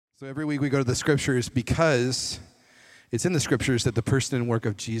So every week we go to the scriptures because it's in the scriptures that the person and work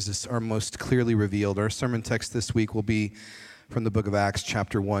of Jesus are most clearly revealed. Our sermon text this week will be from the book of Acts,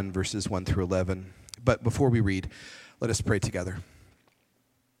 chapter 1, verses 1 through 11. But before we read, let us pray together.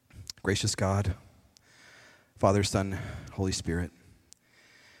 Gracious God, Father, Son, Holy Spirit,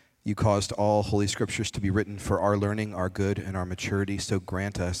 you caused all holy scriptures to be written for our learning, our good, and our maturity. So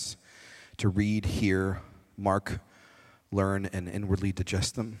grant us to read, hear, mark, learn, and inwardly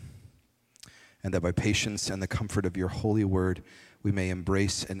digest them, and that by patience and the comfort of your holy word, we may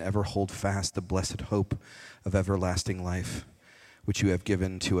embrace and ever hold fast the blessed hope of everlasting life, which you have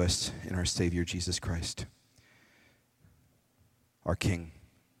given to us in our Savior Jesus Christ, our King,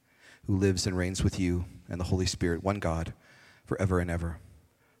 who lives and reigns with you and the Holy Spirit, one God, forever and ever.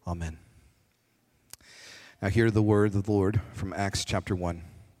 Amen. Now hear the word of the Lord from Acts chapter 1.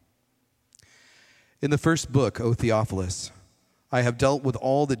 In the first book, O Theophilus, I have dealt with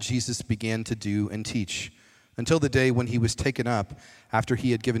all that Jesus began to do and teach until the day when he was taken up after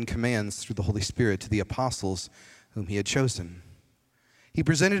he had given commands through the Holy Spirit to the apostles whom he had chosen. He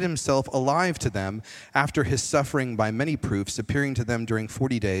presented himself alive to them after his suffering by many proofs, appearing to them during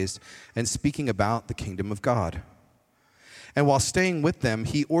 40 days and speaking about the kingdom of God. And while staying with them,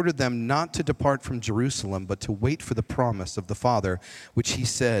 he ordered them not to depart from Jerusalem, but to wait for the promise of the Father, which he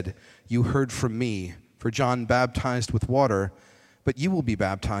said, "You heard from me, for John baptized with water, but you will be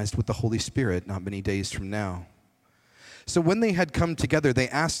baptized with the Holy Spirit not many days from now." So when they had come together, they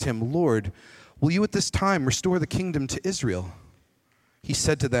asked him, "Lord, will you at this time restore the kingdom to Israel?" He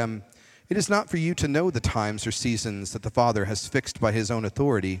said to them, "It is not for you to know the times or seasons that the Father has fixed by his own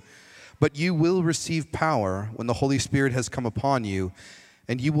authority, but you will receive power when the Holy Spirit has come upon you,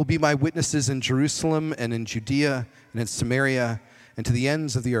 and you will be my witnesses in Jerusalem and in Judea and in Samaria and to the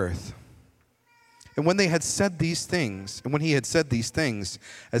ends of the earth." And when he had said these things,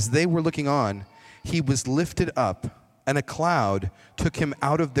 as they were looking on, he was lifted up, and a cloud took him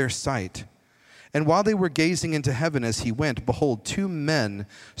out of their sight. And while they were gazing into heaven as he went, behold, two men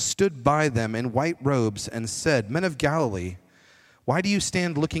stood by them in white robes and said, "Men of Galilee, why do you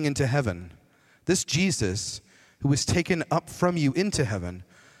stand looking into heaven? This Jesus, who was taken up from you into heaven,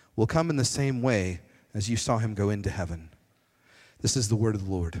 will come in the same way as you saw him go into heaven." This is the word of the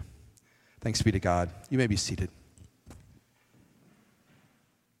Lord. Thanks be to God. You may be seated.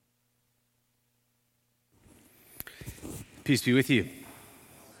 Peace be with you.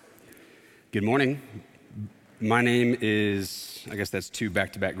 Good morning. My name is, I guess that's two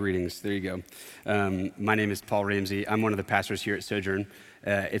back-to-back greetings. There you go. My name is Paul Ramsey. I'm one of the pastors here at Sojourn.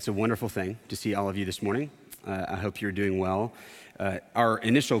 It's a wonderful thing to see all of you this morning. I hope you're doing well. Our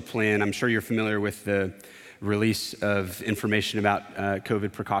initial plan, I'm sure you're familiar with the release of information about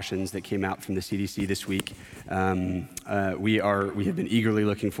COVID precautions that came out from the CDC this week. We have been eagerly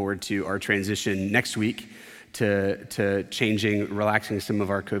looking forward to our transition next week to relaxing some of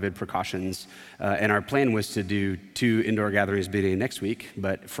our COVID precautions. And our plan was to do 2 indoor gatherings beginning next week,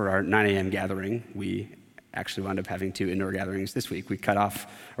 but for our 9 a.m. gathering, we actually wound up having 2 indoor gatherings this week. We cut off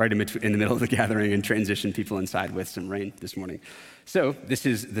right in the middle of the gathering and transitioned people inside with some rain this morning. So this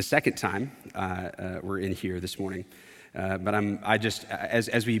is the second time we're in here this morning. But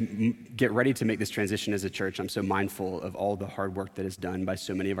as we get ready to make this transition as a church, I'm so mindful of all the hard work that is done by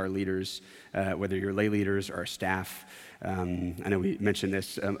so many of our leaders, whether you're lay leaders or our staff. I know we mentioned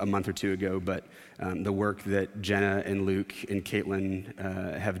this a month or two ago, but the work that Jenna and Luke and Caitlin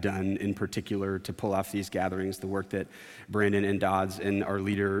have done in particular to pull off these gatherings, the work that Brandon and Dodds and our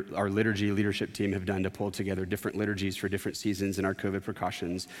liturgy leadership team have done to pull together different liturgies for different seasons in our COVID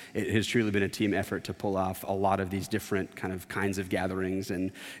precautions. It has truly been a team effort to pull off a lot of these different kinds of gatherings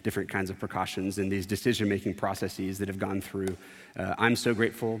and different kinds of precautions and these decision-making processes that have gone through. I'm so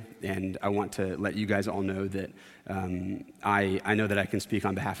grateful, and I want to let you guys all know that I know that I can speak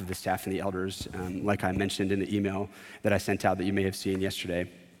on behalf of the staff and the elders, like I mentioned in the email that I sent out that you may have seen yesterday.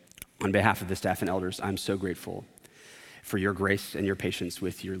 On behalf of the staff and elders, I'm so grateful for your grace and your patience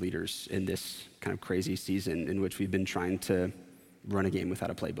with your leaders in this kind of crazy season in which we've been trying to run a game without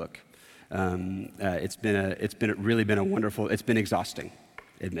a playbook. It's been exhausting.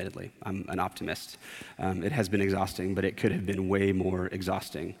 Admittedly, I'm an optimist. It has been exhausting, but it could have been way more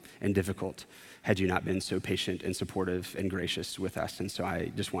exhausting and difficult had you not been so patient and supportive and gracious with us. And so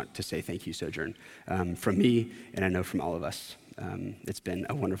I just want to say thank you, Sojourn, from me, and I know from all of us. It's been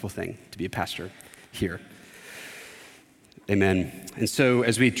a wonderful thing to be a pastor here. Amen. And so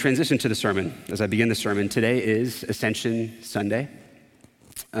as we transition to the sermon, as I begin the sermon, today is Ascension Sunday,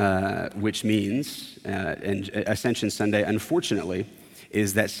 which means, and Ascension Sunday, unfortunately,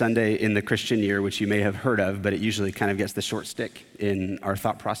 is that Sunday in the Christian year, which you may have heard of, but it usually kind of gets the short stick in our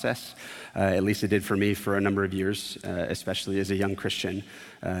thought process. At least it did for me for a number of years, especially as a young Christian.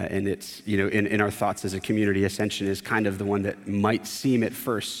 And it's, in our thoughts as a community, Ascension is kind of the one that might seem at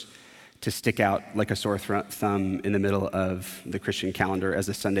first to stick out like a sore thumb in the middle of the Christian calendar as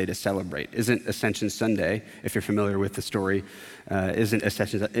a Sunday to celebrate. Isn't Ascension Sunday, if you're familiar with the story, isn't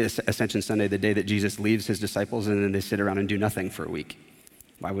Ascension Sunday the day that Jesus leaves his disciples and then they sit around and do nothing for a week?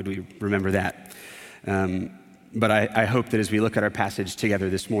 Why would we remember that? But I hope that as we look at our passage together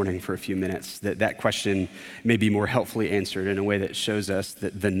this morning for a few minutes, that question may be more helpfully answered in a way that shows us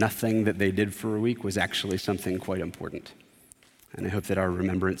that the nothing that they did for a week was actually something quite important. And I hope that our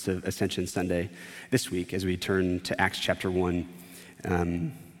remembrance of Ascension Sunday this week, as we turn to Acts chapter 1,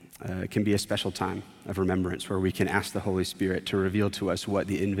 can be a special time of remembrance where we can ask the Holy Spirit to reveal to us what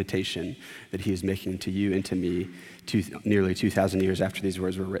the invitation that he is making to you and to me nearly 2,000 years after these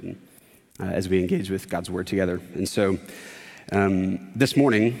words were written, as we engage with God's word together. And so this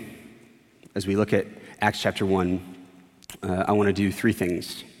morning, as we look at Acts chapter 1, I want to do three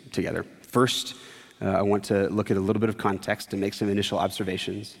things together. First, I want to look at a little bit of context and make some initial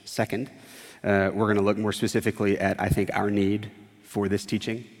observations. Second, we're going to look more specifically at, I think, our need for this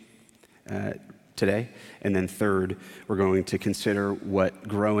teaching today. And then third, we're going to consider what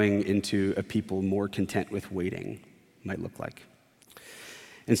growing into a people more content with waiting might look like.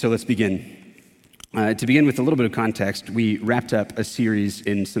 And so let's begin. To begin with a little bit of context, we wrapped up a series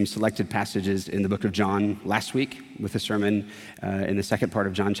in some selected passages in the book of John last week with a sermon in the second part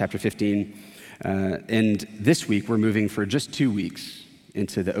of John chapter 15. And this week, we're moving for just 2 weeks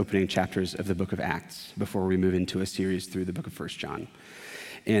into the opening chapters of the book of Acts before we move into a series through the book of 1 John.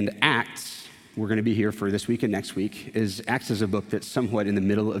 And Acts, we're going to be here for this week and next week, Acts is a book that's somewhat in the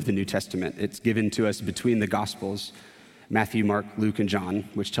middle of the New Testament. It's given to us between the Gospels, Matthew, Mark, Luke, and John,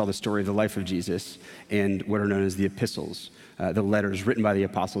 which tell the story of the life of Jesus, and what are known as the epistles, the letters written by the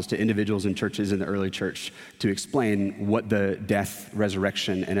apostles to individuals and churches in the early church to explain what the death,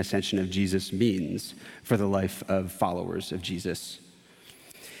 resurrection, and ascension of Jesus means for the life of followers of Jesus.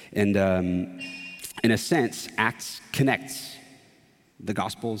 And in a sense, Acts connects the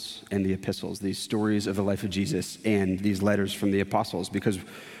Gospels and the epistles, these stories of the life of Jesus and these letters from the apostles, because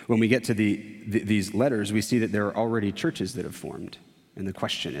when we get to these letters, we see that there are already churches that have formed. And the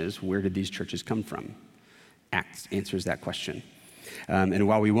question is, where did these churches come from? Acts answers that question. And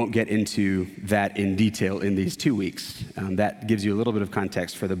while we won't get into that in detail in these 2 weeks, that gives you a little bit of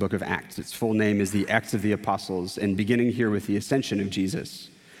context for the book of Acts. Its full name is the Acts of the Apostles, and beginning here with the ascension of Jesus,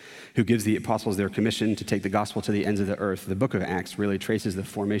 who gives the apostles their commission to take the gospel to the ends of the earth, the book of Acts really traces the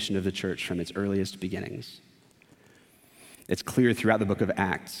formation of the church from its earliest beginnings. It's clear throughout the book of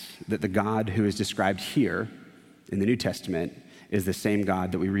Acts that the God who is described here in the New Testament is the same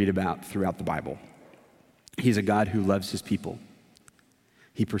God that we read about throughout the Bible. He's a God who loves his people.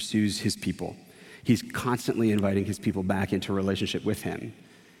 He pursues his people. He's constantly inviting his people back into a relationship with him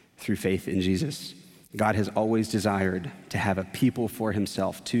through faith in Jesus. God has always desired to have a people for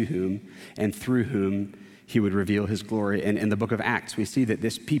himself to whom and through whom he would reveal his glory. And in the book of Acts, we see that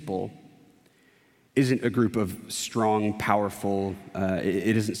this people isn't a group of strong, powerful,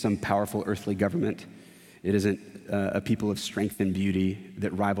 it isn't some powerful earthly government. It isn't a people of strength and beauty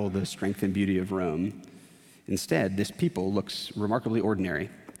that rival the strength and beauty of Rome. Instead, this people looks remarkably ordinary.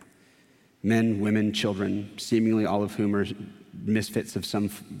 Men, women, children, seemingly all of whom are misfits of some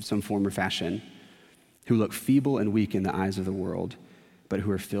form or fashion, who look feeble and weak in the eyes of the world, but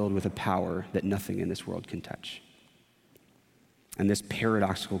who are filled with a power that nothing in this world can touch. And this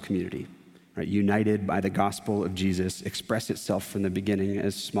paradoxical community, right, united by the gospel of Jesus, expressed itself from the beginning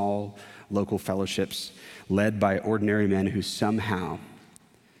as small local fellowships led by ordinary men who somehow,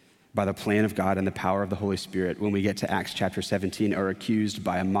 by the plan of God and the power of the Holy Spirit, when we get to Acts chapter 17, are accused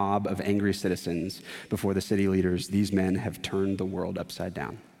by a mob of angry citizens before the city leaders. These men have turned the world upside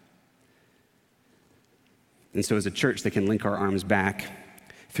down. And so as a church that can link our arms back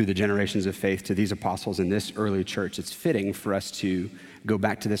through the generations of faith to these apostles in this early church, it's fitting for us to go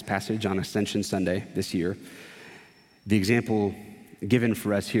back to this passage on Ascension Sunday this year. The example given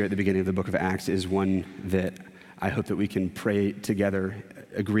for us here at the beginning of the book of Acts is one that I hope that we can pray together,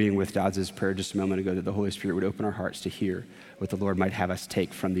 agreeing with Dodds' prayer just a moment ago, that the Holy Spirit would open our hearts to hear what the Lord might have us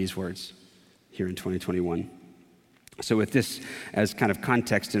take from these words here in 2021. So with this as kind of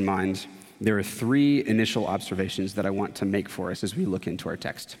context in mind, there are three initial observations that I want to make for us as we look into our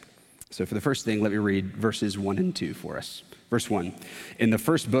text. So for the first thing, let me read verses 1 and 2 for us. Verse 1, in the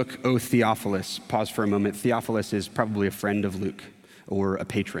first book, O Theophilus, pause for a moment. Theophilus is probably a friend of Luke or a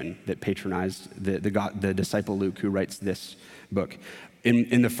patron that patronized the disciple Luke who writes this book.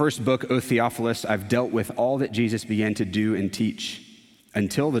 In the first book, O Theophilus, I've dealt with all that Jesus began to do and teach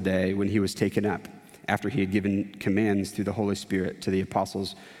until the day when he was taken up, after he had given commands through the Holy Spirit to the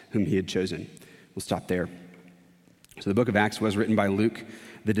apostles whom he had chosen. We'll stop there. So the book of Acts was written by Luke,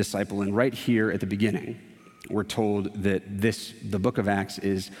 the disciple, and right here at the beginning, we're told that the book of Acts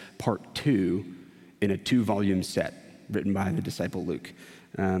is part 2 in a 2-volume set written by the disciple Luke.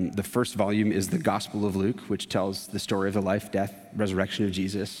 The first volume is the Gospel of Luke, which tells the story of the life, death, resurrection of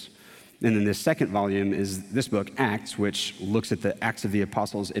Jesus. And then the second volume is this book, Acts, which looks at the Acts of the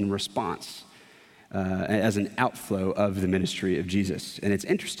Apostles in response as an outflow of the ministry of Jesus. And it's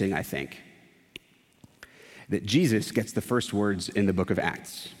interesting, I think, that Jesus gets the first words in the book of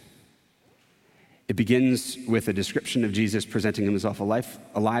Acts. It begins with a description of Jesus presenting himself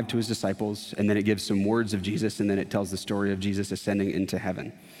alive to his disciples, and then it gives some words of Jesus, and then it tells the story of Jesus ascending into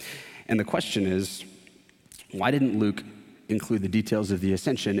heaven. And the question is, why didn't Luke include the details of the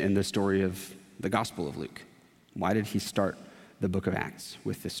ascension in the story of the Gospel of Luke? Why did he start the book of Acts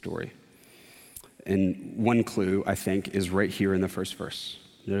with this story? And one clue, I think, is right here in the first verse.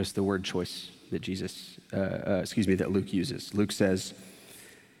 Notice the word choice that that Luke uses. Luke says,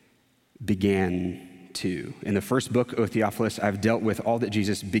 began to. In the first book, O Theophilus, I've dealt with all that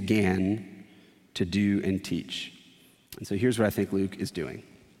Jesus began to do and teach. And so here's what I think Luke is doing.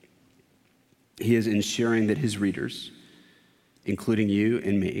 He is ensuring that his readers, including you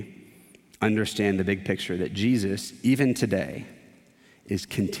and me, understand the big picture that Jesus, even today, is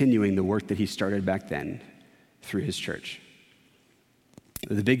continuing the work that he started back then through his church.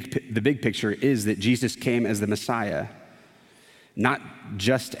 The big picture is that Jesus came as the Messiah, not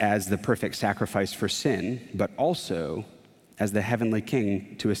just as the perfect sacrifice for sin, but also as the heavenly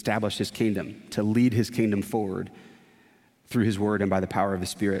king to establish his kingdom, to lead his kingdom forward through his word and by the power of the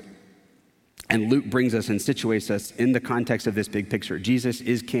Spirit. And Luke brings us and situates us in the context of this big picture. Jesus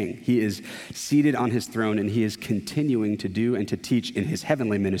is king. He is seated on his throne, and he is continuing to do and to teach in his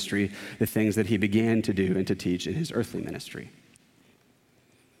heavenly ministry the things that he began to do and to teach in his earthly ministry.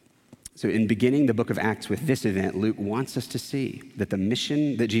 So in beginning the book of Acts with this event, Luke wants us to see that the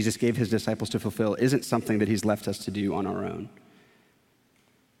mission that Jesus gave his disciples to fulfill isn't something that he's left us to do on our own.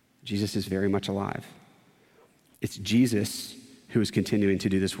 Jesus is very much alive. It's Jesus who is continuing to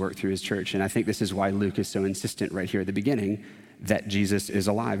do this work through his church. And I think this is why Luke is so insistent right here at the beginning that Jesus is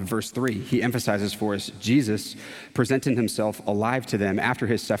alive. Verse 3, he emphasizes for us, Jesus presented himself alive to them after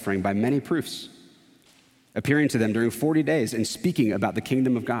his suffering by many proofs, appearing to them during 40 days and speaking about the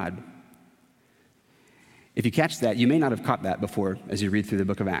kingdom of God. If you catch that, you may not have caught that before as you read through the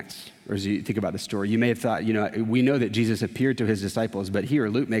book of Acts, or as you think about the story. You may have thought, we know that Jesus appeared to his disciples, but here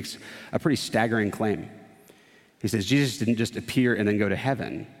Luke makes a pretty staggering claim. He says Jesus didn't just appear and then go to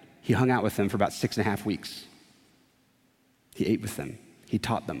heaven. He hung out with them for about 6.5 weeks. He ate with them. He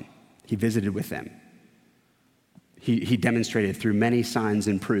taught them. He visited with them. He demonstrated through many signs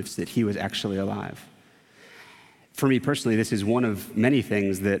and proofs that he was actually alive. For me personally, this is one of many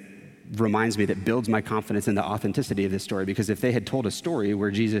things that reminds me, that builds my confidence in the authenticity of this story, because if they had told a story where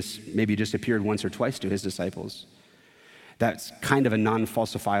Jesus maybe just appeared once or twice to his disciples, that's kind of a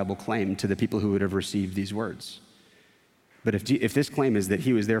non-falsifiable claim to the people who would have received these words. But if this claim is that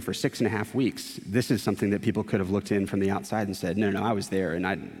he was there for 6.5 weeks, this is something that people could have looked in from the outside and said, no, I was there,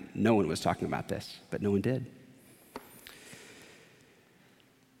 and no one was talking about this, but no one did.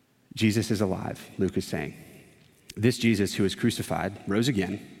 Jesus is alive, Luke is saying. This Jesus who was crucified rose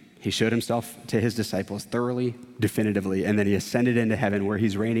again. He showed himself to his disciples thoroughly, definitively, and then he ascended into heaven where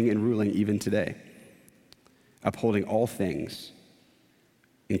he's reigning and ruling even today, upholding all things,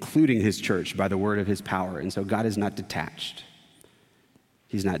 including his church by the word of his power. And so God is not detached.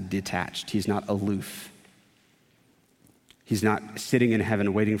 He's not detached. He's not aloof. He's not sitting in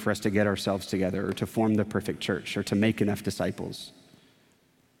heaven waiting for us to get ourselves together or to form the perfect church or to make enough disciples,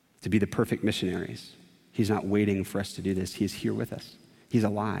 to be the perfect missionaries. He's not waiting for us to do this. He's here with us. He's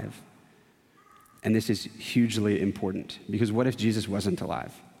alive. And this is hugely important, because what if Jesus wasn't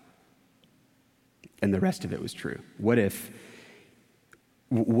alive and the rest of it was true? What if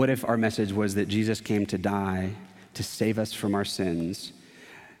our message was that Jesus came to die to save us from our sins,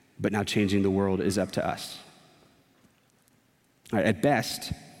 but now changing the world is up to us? At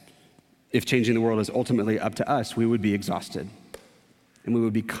best, if changing the world is ultimately up to us, we would be exhausted and we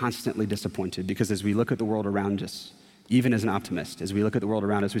would be constantly disappointed, because as we look at the world around us, even as an optimist, as we look at the world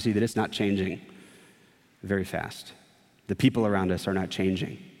around us, we see that it's not changing very fast. The people around us are not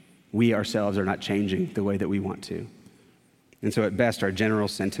changing. We ourselves are not changing the way that we want to. And so at best, our general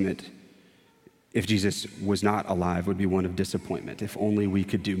sentiment, if Jesus was not alive, would be one of disappointment. If only we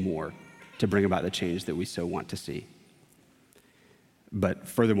could do more to bring about the change that we so want to see. But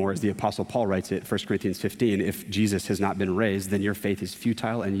furthermore, as the Apostle Paul writes it, 1 Corinthians 15, if Jesus has not been raised, then your faith is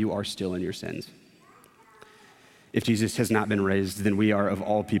futile and you are still in your sins. If Jesus has not been raised, then we are of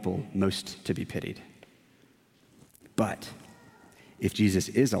all people most to be pitied. But if Jesus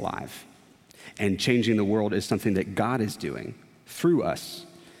is alive and changing the world is something that God is doing through us,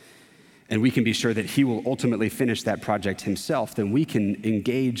 and we can be sure that he will ultimately finish that project himself, then we can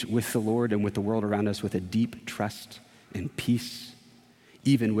engage with the Lord and with the world around us with a deep trust and peace,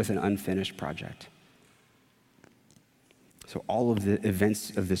 even with an unfinished project. So all of the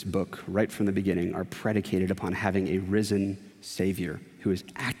events of this book, right from the beginning, are predicated upon having a risen Savior who is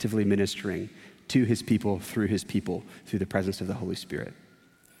actively ministering to his people, through the presence of the Holy Spirit.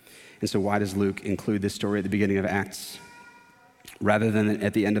 And so why does Luke include this story at the beginning of Acts? Rather than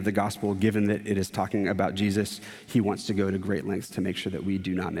at the end of the gospel, given that it is talking about Jesus, he wants to go to great lengths to make sure that we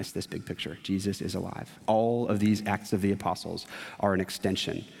do not miss this big picture. Jesus is alive. All of these Acts of the Apostles are an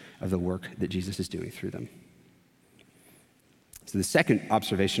extension of the work that Jesus is doing through them. So the second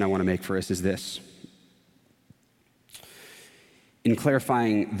observation I want to make for us is this. In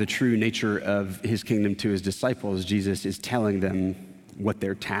clarifying the true nature of his kingdom to his disciples, Jesus is telling them what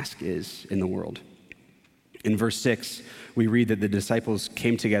their task is in the world. In verse 6, we read that the disciples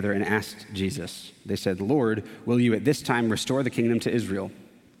came together and asked Jesus. They said, "Lord, will you at this time restore the kingdom to Israel?"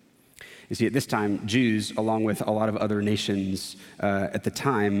 You see, at this time, Jews, along with a lot of other nations at the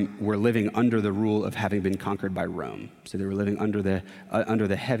time, were living under the rule of having been conquered by Rome. So they were living under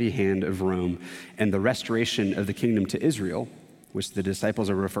the heavy hand of Rome. And the restoration of the kingdom to Israel, which the disciples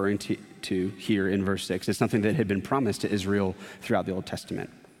are referring to here in verse 6, is something that had been promised to Israel throughout the Old Testament.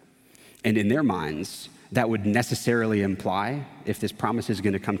 And in their minds, that would necessarily imply, if this promise is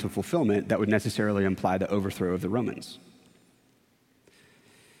going to come to fulfillment, that would necessarily imply the overthrow of the Romans.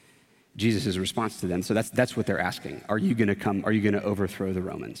 Jesus' response to them, so that's what they're asking. Are you going to come? Are you going to overthrow the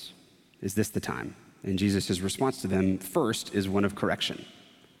Romans? Is this the time? And Jesus' response to them first is one of correction.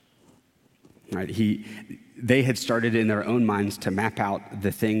 Right? They had started in their own minds to map out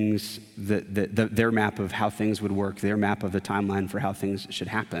the things, their map of how things would work, their map of the timeline for how things should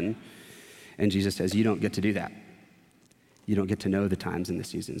happen. And Jesus says, you don't get to do that. You don't get to know the times and the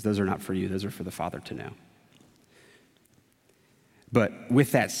seasons. Those are not for you. Those are for the Father to know. But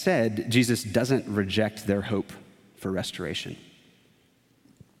with that said, Jesus doesn't reject their hope for restoration.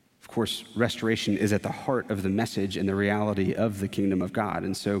 Of course, restoration is at the heart of the message and the reality of the kingdom of God.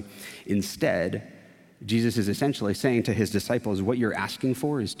 And so instead, Jesus is essentially saying to his disciples, what you're asking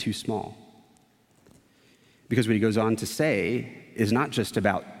for is too small. Because what he goes on to say is not just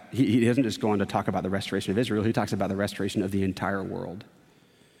about, he doesn't just go on to talk about the restoration of Israel, he talks about the restoration of the entire world.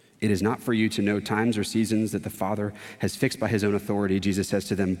 It is not for you to know times or seasons that the Father has fixed by his own authority, Jesus says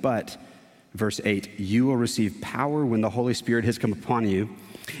to them, but, verse 8, you will receive power when the Holy Spirit has come upon you,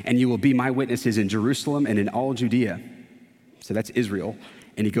 and you will be my witnesses in Jerusalem and in all Judea. So that's Israel.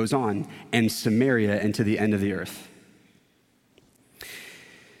 And he goes on, and Samaria and to the end of the earth.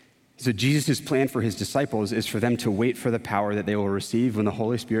 So Jesus' plan for his disciples is for them to wait for the power that they will receive when the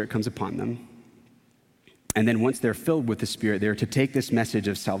Holy Spirit comes upon them. And then once they're filled with the Spirit, they're to take this message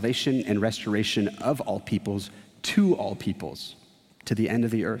of salvation and restoration of all peoples, to the end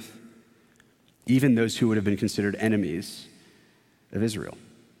of the earth, even those who would have been considered enemies of Israel.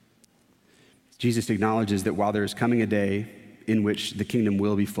 Jesus acknowledges that while there is coming a day in which the kingdom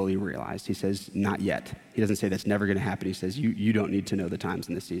will be fully realized, he says, not yet. He doesn't say that's never going to happen. He says, you don't need to know the times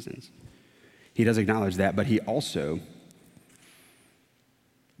and the seasons. He does acknowledge that, but he also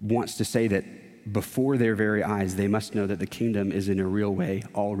wants to say that before their very eyes, they must know that the kingdom is in a real way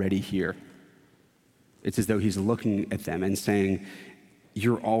already here. It's as though he's looking at them and saying,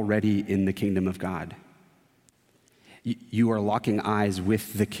 you're already in the kingdom of God. You are locking eyes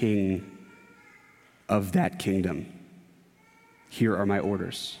with the king of that kingdom. Here are my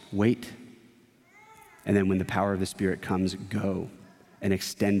orders. Wait. And then when the power of the Spirit comes, go and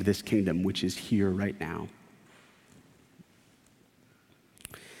extend this kingdom, which is here right now.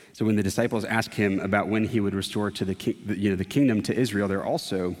 So when the disciples ask him about when he would restore to the kingdom to Israel, they're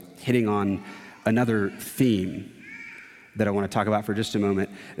also hitting on another theme that I want to talk about for just a moment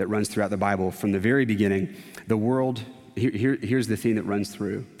that runs throughout the Bible. From the very beginning, the world, here's the theme that runs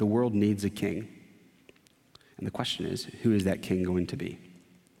through. The world needs a king. And the question is, who is that king going to be?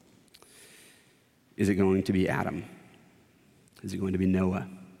 Is it going to be Adam? Is it going to be Noah?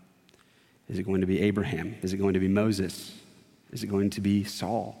 Is it going to be Abraham? Is it going to be Moses? Is it going to be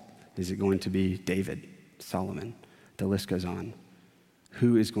Saul? Is it going to be David, Solomon? The list goes on.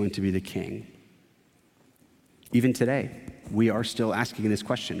 Who is going to be the king? Even today, we are still asking this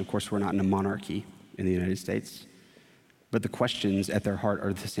question. Of course, we're not in a monarchy in the United States. But the questions at their heart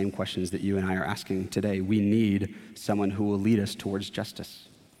are the same questions that you and I are asking today. We need someone who will lead us towards justice,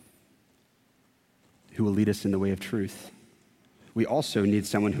 who will lead us in the way of truth. We also need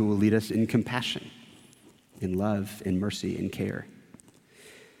someone who will lead us in compassion, in love, in mercy, in care.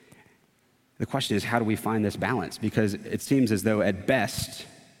 The question is, how do we find this balance? Because it seems as though at best,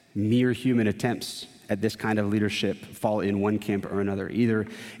 mere human attempts at this kind of leadership fall in one camp or another. Either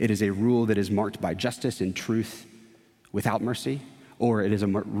it is a rule that is marked by justice and truth without mercy, or it is a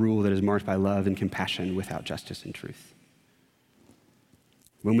rule that is marked by love and compassion without justice and truth.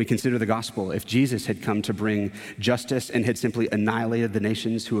 When we consider the gospel, if Jesus had come to bring justice and had simply annihilated the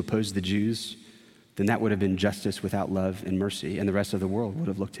nations who opposed the Jews, then that would have been justice without love and mercy, and the rest of the world would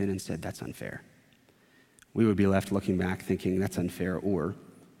have looked in and said, that's unfair. We would be left looking back thinking, that's unfair, or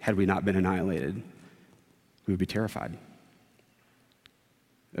had we not been annihilated, we would be terrified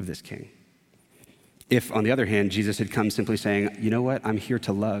of this king. If, on the other hand, Jesus had come simply saying, you know what, I'm here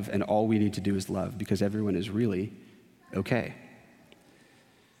to love, and all we need to do is love because everyone is really okay,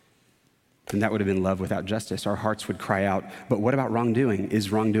 then that would have been love without justice. Our hearts would cry out, but what about wrongdoing? Is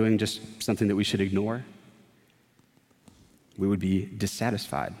wrongdoing just something that we should ignore? We would be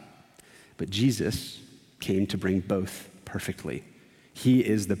dissatisfied. But Jesus came to bring both perfectly. He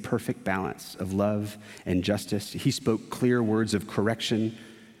is the perfect balance of love and justice. He spoke clear words of correction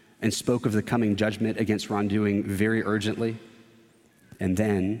and spoke of the coming judgment against wrongdoing very urgently. And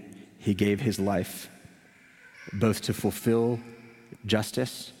then he gave his life both to fulfill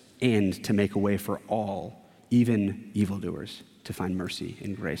justice and to make a way for all, even evildoers, to find mercy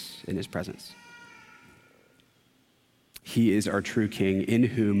and grace in his presence. He is our true king, in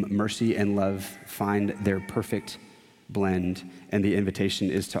whom mercy and love find their perfect blend, and the invitation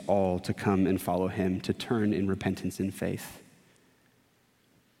is to all to come and follow him, to turn in repentance and faith,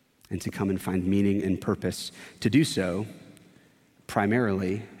 and to come and find meaning and purpose. To do so,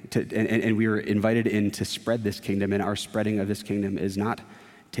 primarily, and we are invited in to spread this kingdom, and our spreading of this kingdom is not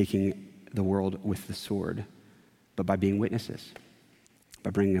taking the world with the sword, but by being witnesses, by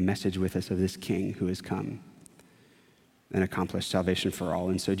bringing a message with us of this king who has come and accomplished salvation for all.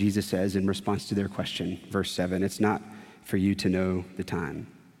 And so Jesus says in response to their question, verse 7, it's not for you to know the time.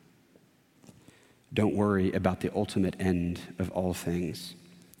 Don't worry about the ultimate end of all things.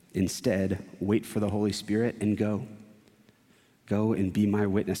 Instead, wait for the Holy Spirit and go. Go and be my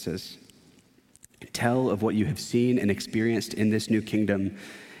witnesses. Tell of what you have seen and experienced in this new kingdom.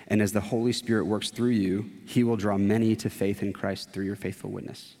 And as the Holy Spirit works through you, he will draw many to faith in Christ through your faithful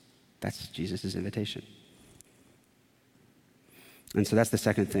witness. That's Jesus' invitation. And so that's the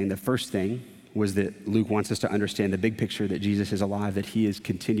second thing. The first thing was that Luke wants us to understand the big picture that Jesus is alive, that he is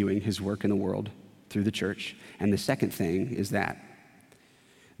continuing his work in the world through the church. And the second thing is that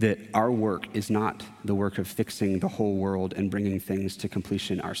our work is not the work of fixing the whole world and bringing things to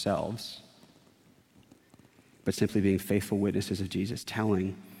completion ourselves, but simply being faithful witnesses of Jesus,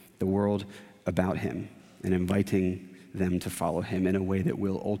 telling the world about him and inviting them to follow him in a way that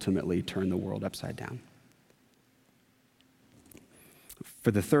will ultimately turn the world upside down.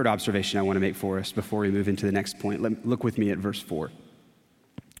 For the third observation I want to make for us before we move into the next point, look with me at verse 4.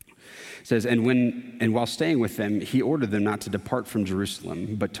 It says, and while staying with them, he ordered them not to depart from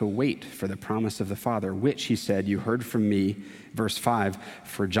Jerusalem, but to wait for the promise of the Father, which, he said, you heard from me. Verse 5,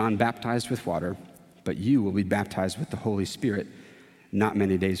 for John baptized with water, but you will be baptized with the Holy Spirit not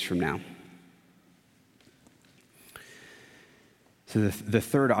many days from now. So the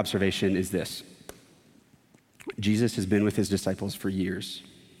third observation is this. Jesus has been with his disciples for years,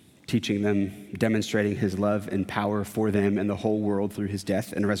 teaching them, demonstrating his love and power for them and the whole world through his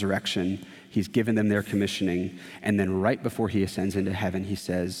death and resurrection. He's given them their commissioning. And then right before he ascends into heaven, he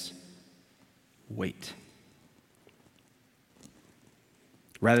says, wait.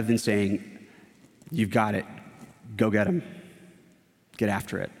 Rather than saying, you've got it, go get him, get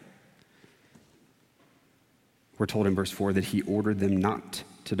after it. We're told in verse 4 that he ordered them not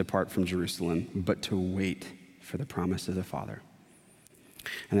to depart from Jerusalem, but to wait for the promise of the Father.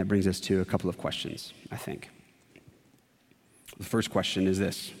 And that brings us to a couple of questions, I think. The first question is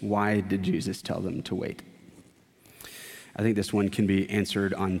this: why did Jesus tell them to wait? I think this one can be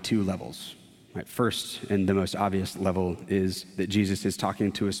answered on two levels. Right? First, and the most obvious level, is that Jesus is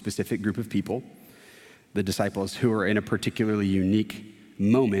talking to a specific group of people, the disciples, who are in a particularly unique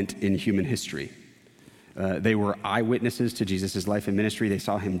moment in human history. They were eyewitnesses to Jesus' life and ministry. They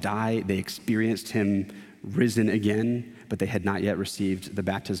saw him die. They experienced him risen again, but they had not yet received the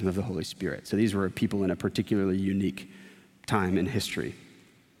baptism of the Holy Spirit. So these were people in a particularly unique time in history.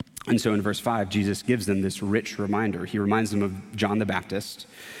 And so in verse 5, Jesus gives them this rich reminder. He reminds them of John the Baptist,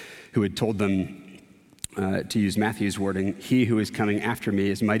 who had told them To use Matthew's wording, he who is coming after me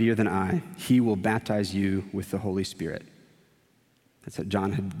is mightier than I. He will baptize you with the Holy Spirit. That's what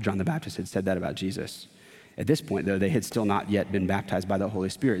John the Baptist had said that about Jesus. At this point, though, they had still not yet been baptized by the Holy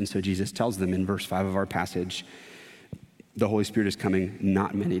Spirit. And so Jesus tells them in verse 5 of our passage, the Holy Spirit is coming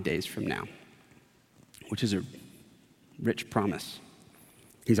not many days from now, which is a rich promise.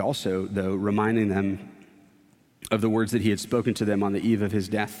 He's also, though, reminding them of the words that he had spoken to them on the eve of his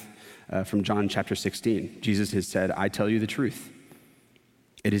death from John chapter 16. Jesus has said, I tell you the truth.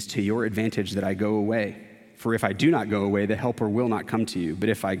 It is to your advantage that I go away. For if I do not go away, the Helper will not come to you. But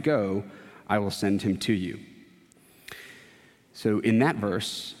if I go, I will send him to you. So in that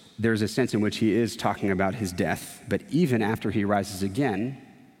verse, there's a sense in which he is talking about his death. But even after he rises again,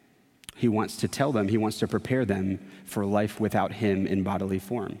 he wants to tell them, he wants to prepare them for life without him in bodily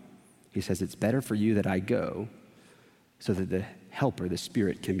form. He says, it's better for you that I go so that the Helper, the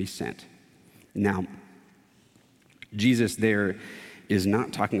Spirit, can be sent. Now, Jesus there is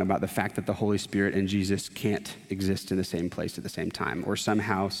not talking about the fact that the Holy Spirit and Jesus can't exist in the same place at the same time, or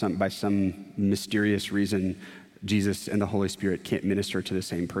somehow, by some mysterious reason, Jesus and the Holy Spirit can't minister to the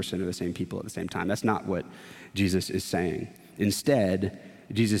same person or the same people at the same time. That's not what Jesus is saying. Instead,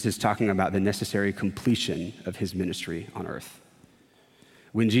 Jesus is talking about the necessary completion of his ministry on earth.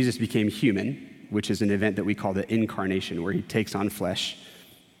 When Jesus became human, which is an event that we call the incarnation, where he takes on flesh,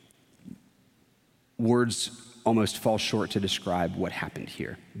 words almost fall short to describe what happened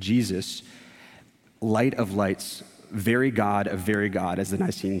here. Jesus, light of lights, very God of very God, as the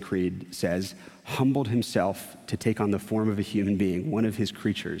Nicene Creed says, humbled himself to take on the form of a human being, one of his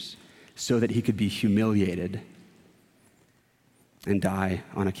creatures, so that he could be humiliated and die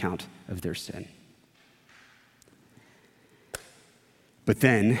on account of their sin. But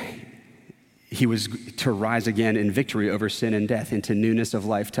then he was to rise again in victory over sin and death, into newness of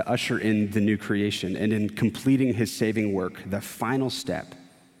life, to usher in the new creation. And in completing his saving work, the final step,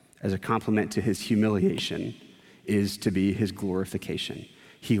 as a complement to his humiliation, is to be his glorification.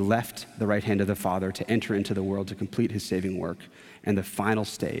 He left the right hand of the Father to enter into the world to complete his saving work. And the final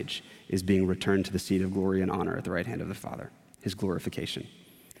stage is being returned to the seat of glory and honor at the right hand of the Father, his glorification.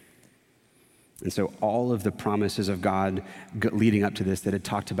 And so all of the promises of God leading up to this that had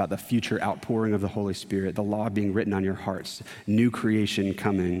talked about the future outpouring of the Holy Spirit, the law being written on your hearts, new creation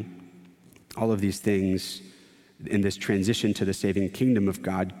coming, all of these things in this transition to the saving kingdom of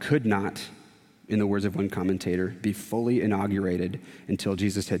God could not, in the words of one commentator, be fully inaugurated until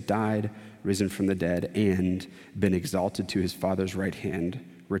Jesus had died, risen from the dead, and been exalted to his Father's right hand,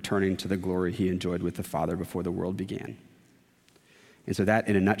 returning to the glory he enjoyed with the Father before the world began. And so that,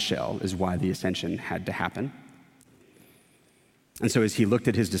 in a nutshell, is why the ascension had to happen. And so as he looked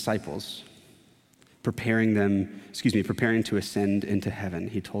at his disciples, preparing to ascend into heaven,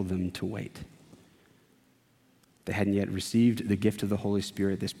 he told them to wait. They hadn't yet received the gift of the Holy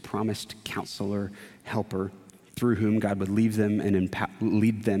Spirit, this promised counselor, helper, through whom God would lead them and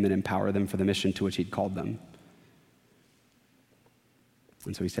empower them for the mission to which he'd called them.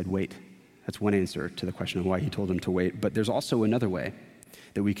 And so he said, wait. That's one answer to the question of why he told them to wait. But there's also another way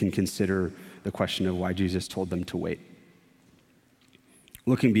that we can consider the question of why Jesus told them to wait.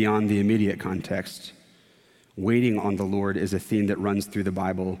 Looking beyond the immediate context, waiting on the Lord is a theme that runs through the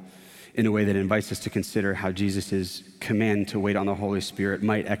Bible in a way that invites us to consider how Jesus' command to wait on the Holy Spirit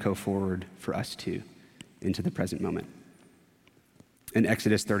might echo forward for us too into the present moment. In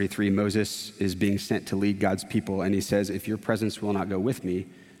Exodus 33, Moses is being sent to lead God's people, and he says, if your presence will not go with me,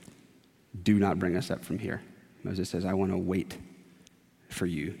 do not bring us up from here. Moses says, I want to wait for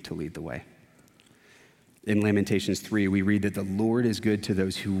you to lead the way. In Lamentations 3, we read that the Lord is good to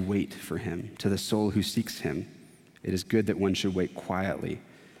those who wait for him, to the soul who seeks him. It is good that one should wait quietly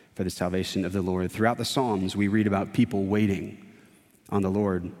for the salvation of the Lord. Throughout the Psalms, we read about people waiting on the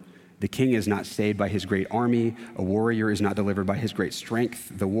Lord. The king is not saved by his great army. A warrior is not delivered by his great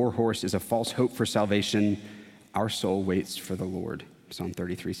strength. The war horse is a false hope for salvation. Our soul waits for the Lord. Psalm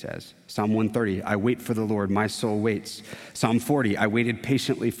 33 says. Psalm 130, I wait for the Lord, my soul waits. Psalm 40, I waited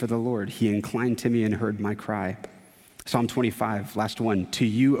patiently for the Lord. He inclined to me and heard my cry. Psalm 25, last one, to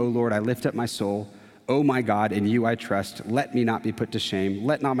you, O Lord, I lift up my soul. O my God, in you I trust. Let me not be put to shame.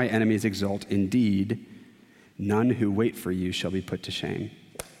 Let not my enemies exult. Indeed, none who wait for you shall be put to shame.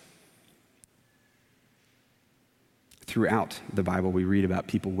 Throughout the Bible, we read about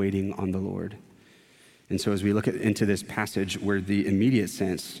people waiting on the Lord. And so as we look into this passage where the immediate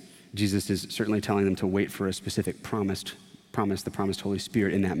sense, Jesus is certainly telling them to wait for a specific promise, the promised Holy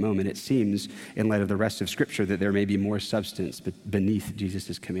Spirit in that moment, it seems, in light of the rest of Scripture, that there may be more substance beneath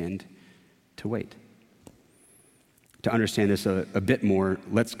Jesus' command to wait. To understand this a bit more,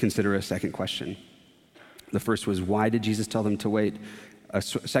 let's consider a second question. The first was, why did Jesus tell them to wait? A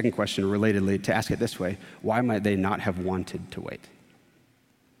second question, relatedly, to ask it this way: why might they not have wanted to wait?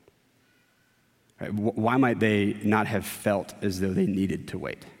 Right? Why might they not have felt as though they needed to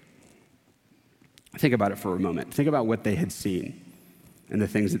wait? Think about it for a moment. Think about what they had seen and the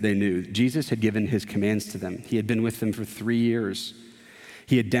things that they knew. Jesus had given his commands to them. He had been with them for 3 years.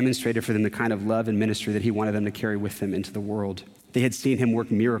 He had demonstrated for them the kind of love and ministry that he wanted them to carry with them into the world. They had seen him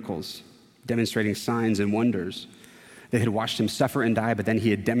work miracles, demonstrating signs and wonders. They had watched him suffer and die, but then he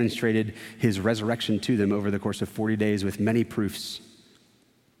had demonstrated his resurrection to them over the course of 40 days with many proofs.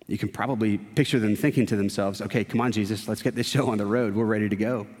 You can probably picture them thinking to themselves, okay, come on, Jesus, let's get this show on the road. We're ready to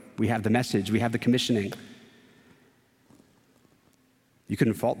go. We have the message. We have the commissioning. You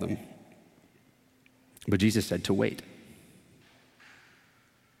couldn't fault them. But Jesus said to wait.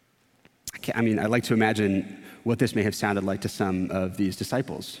 I'd like to imagine what this may have sounded like to some of these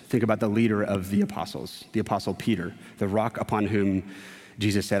disciples. Think about the leader of the apostles, the apostle Peter, the rock upon whom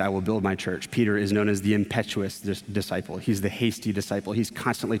Jesus said, I will build my church. Peter is known as the impetuous disciple. He's the hasty disciple. He's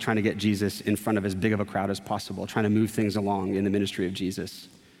constantly trying to get Jesus in front of as big of a crowd as possible, trying to move things along in the ministry of Jesus.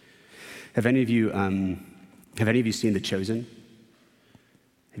 Have any of you seen The Chosen?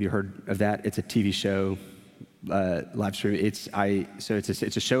 Have you heard of that? It's a TV show, live stream. It's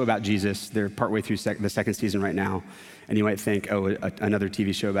a show about Jesus. They're partway through the second season right now, and you might think, another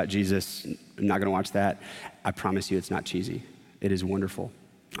TV show about Jesus. I'm not going to watch that. I promise you, it's not cheesy. It is wonderful.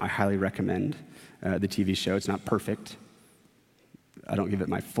 I highly recommend the TV show. It's not perfect. I don't give it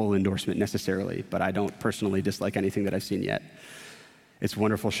my full endorsement necessarily, but I don't personally dislike anything that I've seen yet. It's a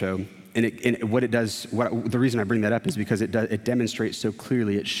wonderful show. And the reason I bring that up is because it demonstrates so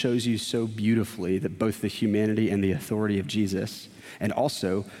clearly, it shows you so beautifully that both the humanity and the authority of Jesus, and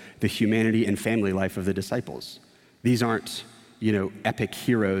also the humanity and family life of the disciples. These aren't, epic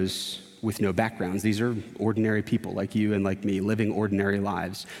heroes with no backgrounds. These are ordinary people like you and like me, living ordinary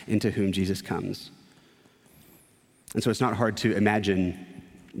lives into whom Jesus comes. And so it's not hard to imagine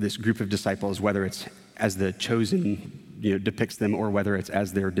this group of disciples, whether it's as the chosen depicts them, or whether it's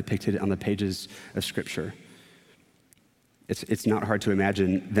as they're depicted on the pages of Scripture. It's not hard to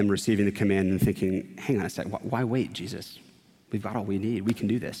imagine them receiving the command and thinking, hang on a sec, why wait, Jesus? We've got all we need. We can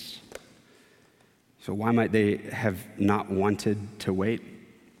do this. So why might they have not wanted to wait?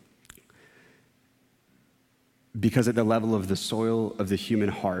 Because at the level of the soil of the human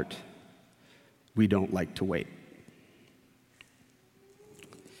heart, we don't like to wait.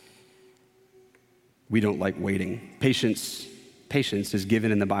 We don't like waiting. Patience is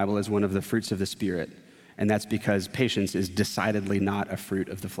given in the Bible as one of the fruits of the Spirit, and that's because patience is decidedly not a fruit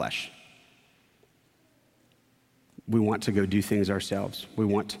of the flesh. We want to go do things ourselves. We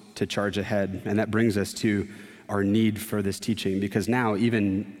want to charge ahead, and that brings us to our need for this teaching, because now,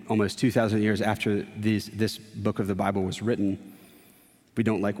 even almost 2,000 years after this book of the Bible was written, we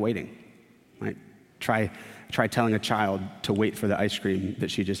don't like waiting, right? Try telling a child to wait for the ice cream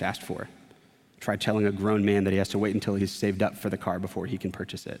that she just asked for. Try telling a grown man that he has to wait until he's saved up for the car before he can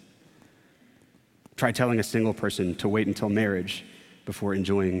purchase it. Try telling a single person to wait until marriage before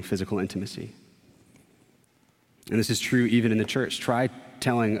enjoying physical intimacy. And this is true even in the church. Try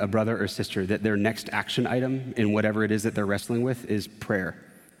telling a brother or sister that their next action item in whatever it is that they're wrestling with is prayer.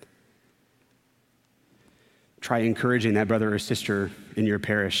 Try encouraging that brother or sister in your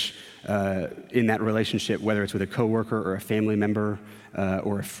parish in that relationship, whether it's with a coworker or a family member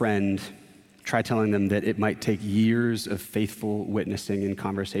or a friend. Try telling them that it might take years of faithful witnessing and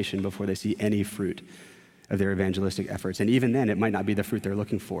conversation before they see any fruit of their evangelistic efforts. And even then, it might not be the fruit they're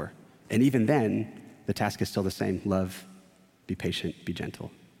looking for. And even then, the task is still the same. Love, be patient, be gentle.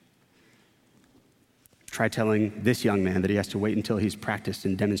 Try telling this young man that he has to wait until he's practiced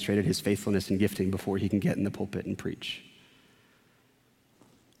and demonstrated his faithfulness and gifting before he can get in the pulpit and preach.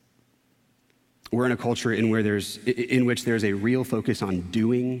 We're in a culture in which there's a real focus on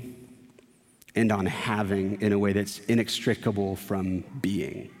doing and on having in a way that's inextricable from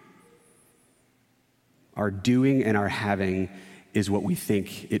being. Our doing and our having is what we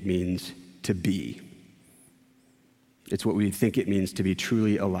think it means to be. It's what we think it means to be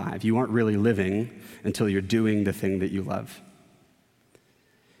truly alive. You aren't really living until you're doing the thing that you love.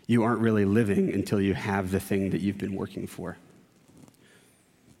 You aren't really living until you have the thing that you've been working for.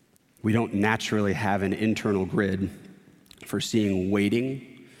 We don't naturally have an internal grid for seeing waiting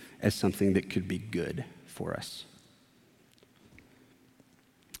as something that could be good for us.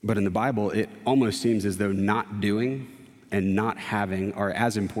 But in the Bible, it almost seems as though not doing and not having are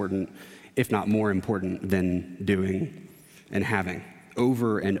as important, if not more important, than doing and having.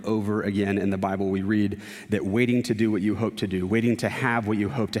 Over and over again in the Bible, we read that waiting to do what you hope to do, waiting to have what you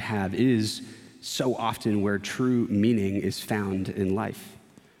hope to have is so often where true meaning is found in life,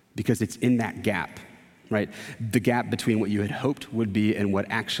 because it's in that gap, right? The gap between what you had hoped would be and what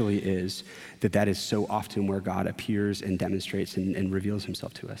actually is, that is so often where God appears and demonstrates and reveals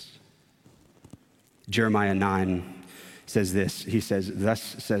himself to us. Jeremiah 9 says this. He says, "Thus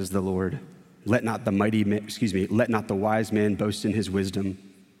says the Lord, let not the wise man boast in his wisdom.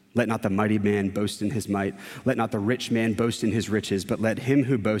 Let not the mighty man boast in his might. Let not the rich man boast in his riches, but let him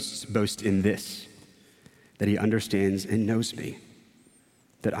who boasts boast in this, that he understands and knows me,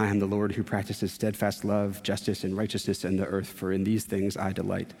 that I am the Lord who practices steadfast love, justice, and righteousness in the earth, for in these things I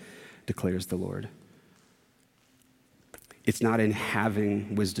delight, declares the Lord." It's not in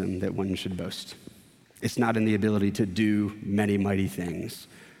having wisdom that one should boast. It's not in the ability to do many mighty things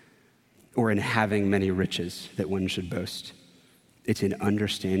or in having many riches that one should boast. It's in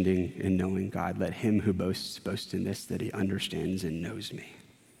understanding and knowing God. Let him who boasts boast in this, that he understands and knows me.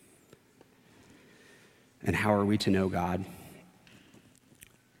 And how are we to know God?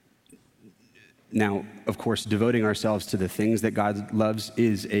 Now, of course, devoting ourselves to the things that God loves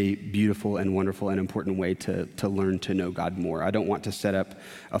is a beautiful and wonderful and important way to learn to know God more. I don't want to set up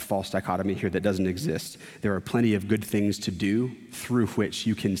a false dichotomy here that doesn't exist. There are plenty of good things to do through which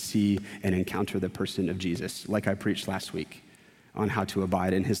you can see and encounter the person of Jesus, like I preached last week on how to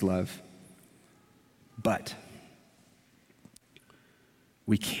abide in his love. But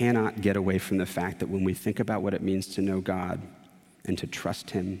we cannot get away from the fact that when we think about what it means to know God and to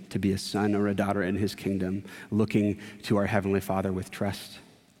trust him, to be a son or a daughter in his kingdom, looking to our Heavenly Father with trust,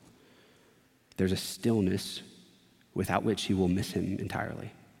 there's a stillness without which you will miss him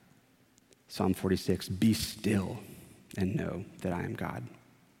entirely. Psalm 46, "Be still and know that I am God."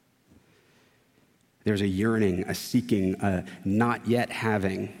 There's a yearning, a seeking, a not yet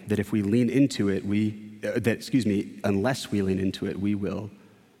having, that if we lean into it, unless we lean into it, we will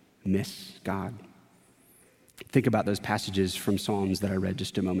miss God. Think about those passages from Psalms that I read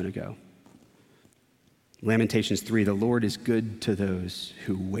just a moment ago. Lamentations 3, "The Lord is good to those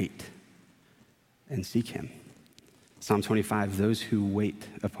who wait and seek him." Psalm 25, "Those who wait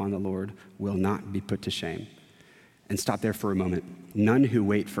upon the Lord will not be put to shame." And stop there for a moment. None who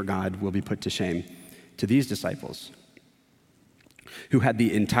wait for God will be put to shame. To these disciples, who had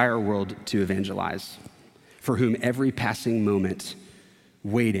the entire world to evangelize, for whom every passing moment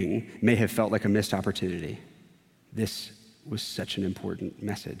waiting may have felt like a missed opportunity, this was such an important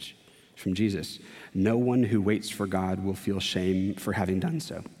message from Jesus. No one who waits for God will feel shame for having done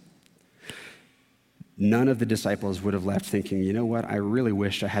so. None of the disciples would have left thinking, you know what, I really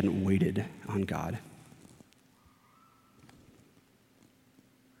wish I hadn't waited on God.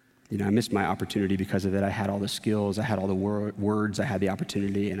 I missed my opportunity because of it. I had all the skills, I had all the words, I had the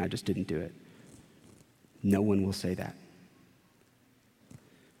opportunity, and I just didn't do it. No one will say that.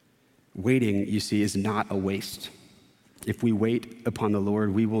 Waiting, you see, is not a waste. If we wait upon the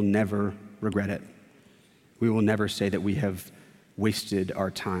Lord, we will never regret it. We will never say that we have wasted our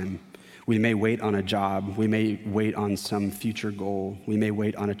time. We may wait on a job. We may wait on some future goal. We may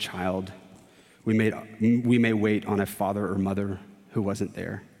wait on a child. We may wait on a father or mother who wasn't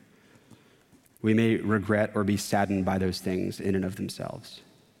there. We may regret or be saddened by those things in and of themselves.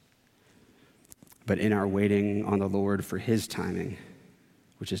 But in our waiting on the Lord for his timing,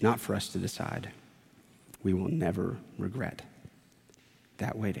 which is not for us to decide, we will never regret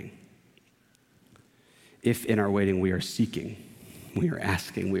that waiting. If in our waiting we are seeking, we are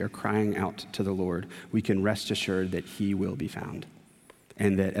asking, we are crying out to the Lord, we can rest assured that he will be found.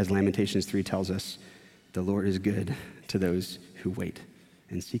 And that, as Lamentations 3 tells us, the Lord is good to those who wait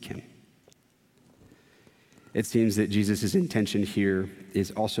and seek him. It seems that Jesus' intention here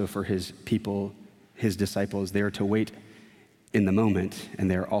is also for his people, his disciples. They are to wait in the moment, and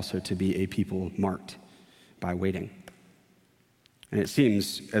they are also to be a people marked by waiting. And it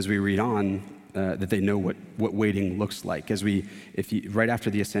seems, as we read on, that they know what waiting looks like. Right after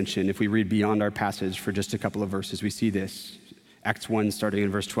the ascension, if we read beyond our passage for just a couple of verses, we see this. Acts 1, starting in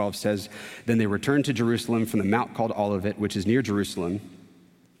verse 12, says, "Then they returned to Jerusalem from the mount called Olivet, which is near Jerusalem,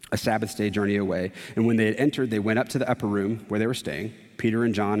 a Sabbath day journey away. And when they had entered, they went up to the upper room where they were staying, Peter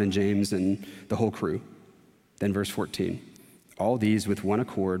and John and James and the whole crew." Then verse 14, "All these with one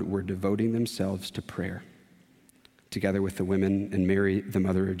accord were devoting themselves to prayer, together with the women and Mary, the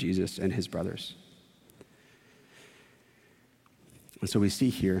mother of Jesus, and his brothers." And so we see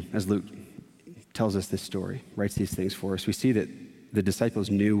here, as Luke tells us this story, writes these things for us, we see that the disciples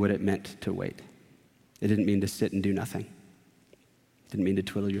knew what it meant to wait. It didn't mean to sit and do nothing. It didn't mean to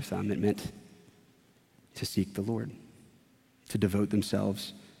twiddle your thumb. It meant to seek the Lord, to devote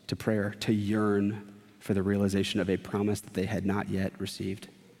themselves to prayer, to yearn for the realization of a promise that they had not yet received.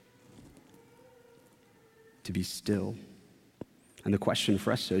 to be still. And the question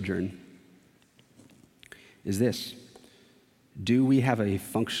for us, Sojourn, is this: do we have a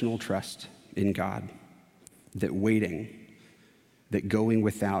functional trust in God that waiting, that going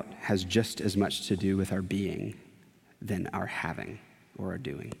without has just as much to do with our being than our having or our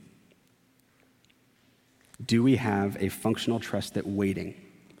doing? Do we have a functional trust that waiting,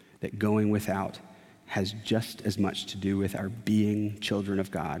 that going without has just as much to do with our being children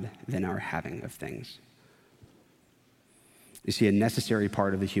of God than our having of things? You see, a necessary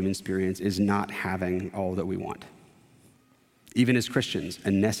part of the human experience is not having all that we want. Even as Christians,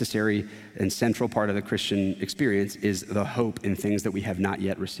 a necessary and central part of the Christian experience is the hope in things that we have not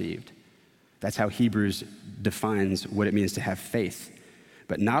yet received. That's how Hebrews defines what it means to have faith.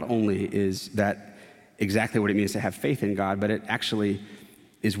 But not only is that exactly what it means to have faith in God, but it actually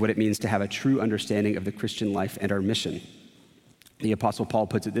is what it means to have a true understanding of the Christian life and our mission. The Apostle Paul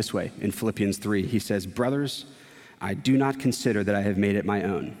puts it this way in Philippians 3. He says, "Brothers, I do not consider that I have made it my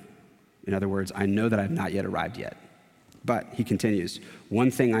own." In other words, I know that I have not yet arrived yet. But, he continues,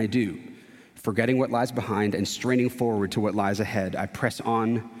 "One thing I do, forgetting what lies behind and straining forward to what lies ahead, I press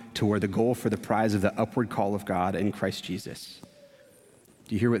on toward the goal for the prize of the upward call of God in Christ Jesus."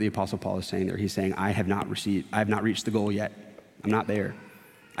 Do you hear what the Apostle Paul is saying there? He's saying, I have not reached the goal yet. I'm not there.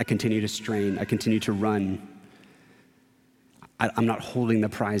 I continue to strain. I continue to run. I'm not holding the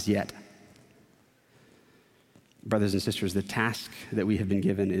prize yet. Brothers and sisters, the task that we have been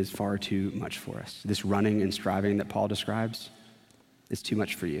given is far too much for us. This running and striving that Paul describes is too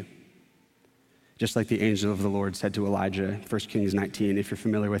much for you. Just like the angel of the Lord said to Elijah, 1 Kings 19, if you're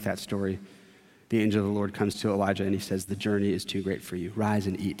familiar with that story, the angel of the Lord comes to Elijah and he says, "The journey is too great for you. Rise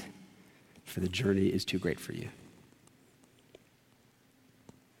and eat, for the journey is too great for you."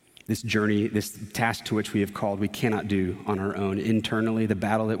 This journey, this task to which we have called, we cannot do on our own. Internally, the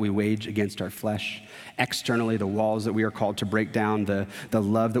battle that we wage against our flesh. Externally, the walls that we are called to break down, the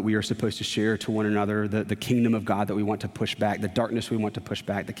love that we are supposed to share to one another, the kingdom of God that we want to push back, the darkness we want to push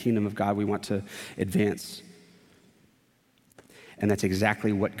back, the kingdom of God we want to advance. And that's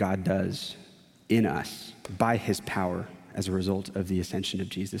exactly what God does in us by his power as a result of the ascension of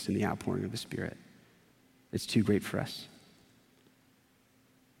Jesus and the outpouring of the Spirit. It's too great for us.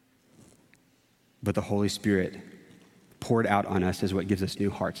 But the Holy Spirit poured out on us is what gives us new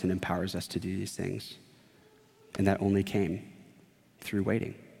hearts and empowers us to do these things. And that only came through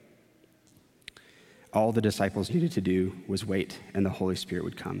waiting. All the disciples needed to do was wait, and the Holy Spirit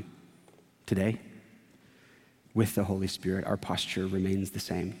would come. Today, with the Holy Spirit, our posture remains the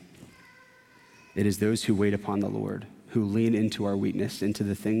same. It is those who wait upon the Lord, who lean into our weakness, into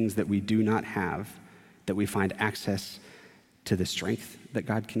the things that we do not have, that we find access to the strength that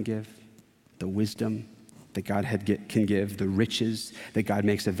God can give, the wisdom that God can give, the riches that God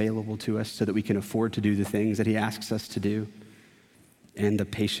makes available to us so that we can afford to do the things that he asks us to do, and the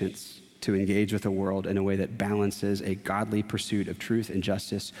patience to engage with the world in a way that balances a godly pursuit of truth and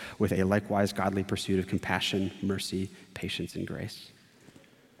justice with a likewise godly pursuit of compassion, mercy, patience, and grace.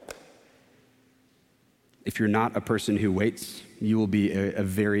 If you're not a person who waits, you will be a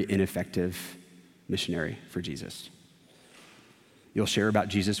very ineffective missionary for Jesus. You'll share about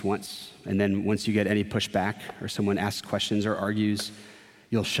Jesus once, and then once you get any pushback or someone asks questions or argues,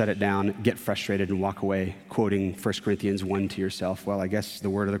 you'll shut it down, get frustrated, and walk away, quoting 1 Corinthians 1 to yourself. Well, I guess the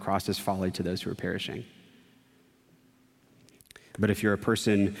word of the cross is folly to those who are perishing. But if you're a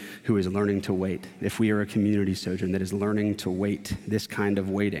person who is learning to wait, if we are a community sojourn that is learning to wait, this kind of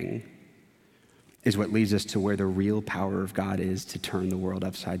waiting is what leads us to where the real power of God is to turn the world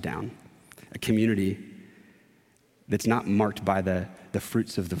upside down. A community that's not marked by the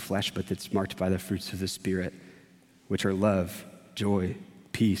fruits of the flesh, but that's marked by the fruits of the Spirit, which are love, joy,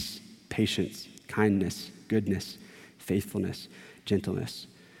 peace, patience, kindness, goodness, faithfulness, gentleness,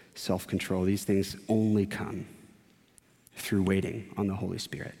 self-control. These things only come through waiting on the Holy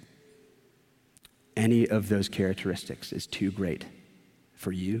Spirit. Any of those characteristics is too great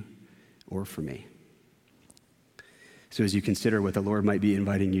for you or for me. So as you consider what the Lord might be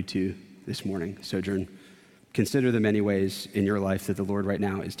inviting you to this morning, Sojourn, consider the many ways in your life that the Lord right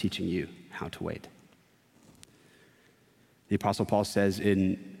now is teaching you how to wait. The Apostle Paul says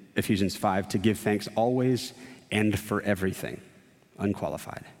in Ephesians 5 to give thanks always and for everything,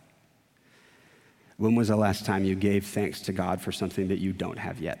 unqualified. When was the last time you gave thanks to God for something that you don't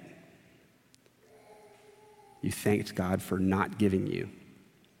have yet? You thanked God for not giving you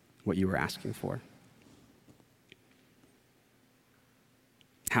what you were asking for.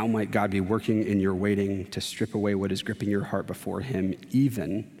 How might God be working in your waiting to strip away what is gripping your heart before him,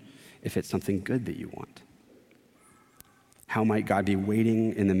 even if it's something good that you want? How might God be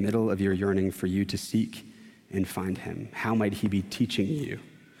waiting in the middle of your yearning for you to seek and find him? How might he be teaching you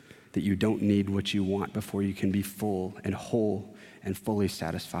that you don't need what you want before you can be full and whole and fully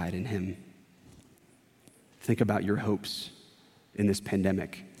satisfied in him? Think about your hopes in this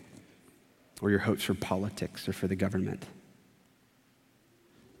pandemic, or your hopes for politics or for the government.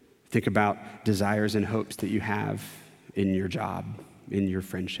 Think about desires and hopes that you have in your job, in your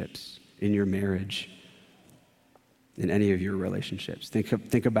friendships, in your marriage, in any of your relationships.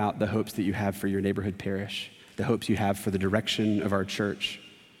 Think about the hopes that you have for your neighborhood parish, the hopes you have for the direction of our church,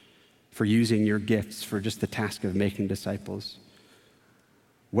 for using your gifts for just the task of making disciples.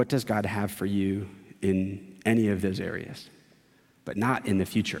 What does God have for you in any of those areas, but not in the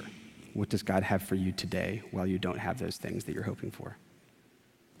future? What does God have for you today while you don't have those things that you're hoping for?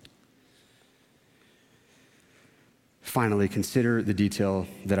 Finally, consider the detail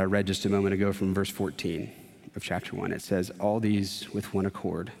that I read just a moment ago from verse 14 of chapter 1. It says, all these with one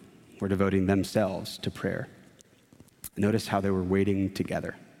accord were devoting themselves to prayer. Notice how they were waiting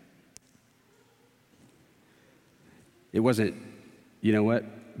together. It wasn't, you know what,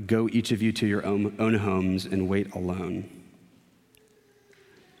 go each of you to your own homes and wait alone.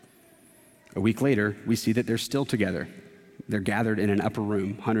 A week later, we see that they're still together. They're gathered in an upper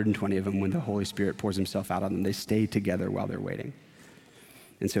room, 120 of them, when the Holy Spirit pours himself out on them. They stay together while they're waiting.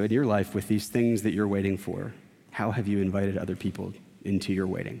 And so in your life, with these things that you're waiting for, how have you invited other people into your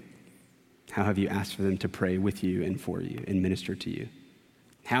waiting? How have you asked for them to pray with you and for you and minister to you?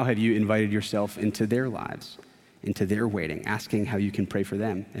 How have you invited yourself into their lives, into their waiting, asking how you can pray for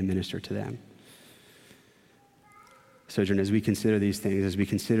them and minister to them? Sojourn, as we consider these things, as we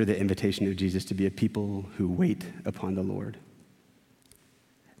consider the invitation of Jesus to be a people who wait upon the Lord,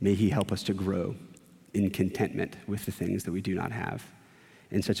 may he help us to grow in contentment with the things that we do not have,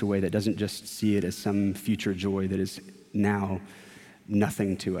 in such a way that doesn't just see it as some future joy that is now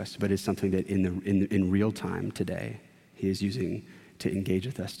nothing to us, but is something that in real time today, he is using to engage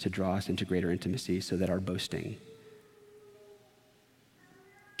with us, to draw us into greater intimacy, so that our boasting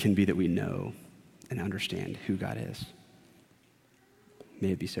can be that we know and understand who God is.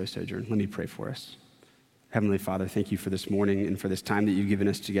 May it be so, Sojourn. Let me pray for us. Heavenly Father, thank you for this morning and for this time that you've given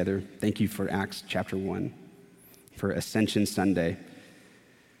us together. Thank you for Acts chapter 1, for Ascension Sunday,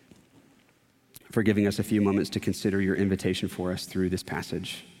 for giving us a few moments to consider your invitation for us through this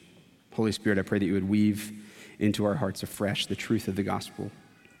passage. Holy Spirit, I pray that you would weave into our hearts afresh the truth of the gospel.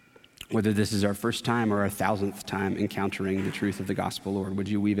 Whether this is our first time or our 1,000th time encountering the truth of the gospel, Lord, would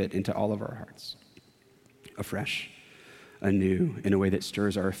you weave it into all of our hearts afresh, anew, in a way that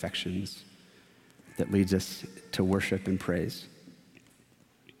stirs our affections, that leads us to worship and praise.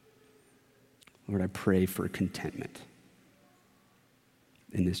 Lord, I pray for contentment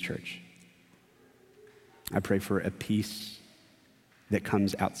in this church. I pray for a peace that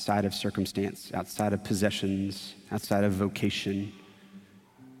comes outside of circumstance, outside of possessions, outside of vocation,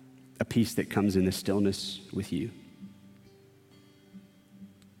 a peace that comes in the stillness with you.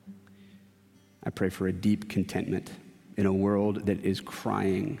 I pray for a deep contentment in a world that is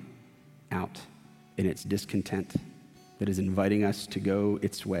crying out in its discontent, that is inviting us to go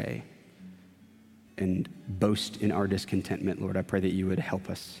its way and boast in our discontentment. Lord, I pray that you would help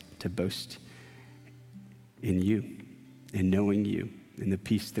us to boast in you, in knowing you, in the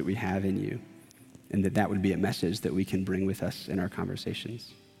peace that we have in you, and that would be a message that we can bring with us in our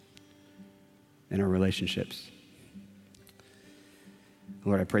conversations, in our relationships.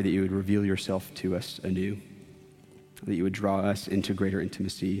 Lord, I pray that you would reveal yourself to us anew, that you would draw us into greater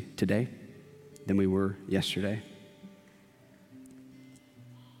intimacy today than we were yesterday,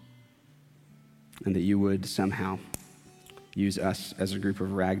 and that you would somehow use us as a group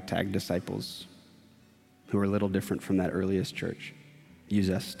of ragtag disciples who are a little different from that earliest church. Use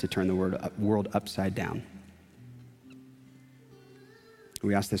us to turn the world upside down.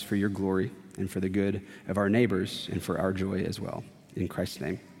 We ask this for your glory and for the good of our neighbors and for our joy as well. In Christ's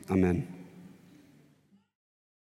name, amen.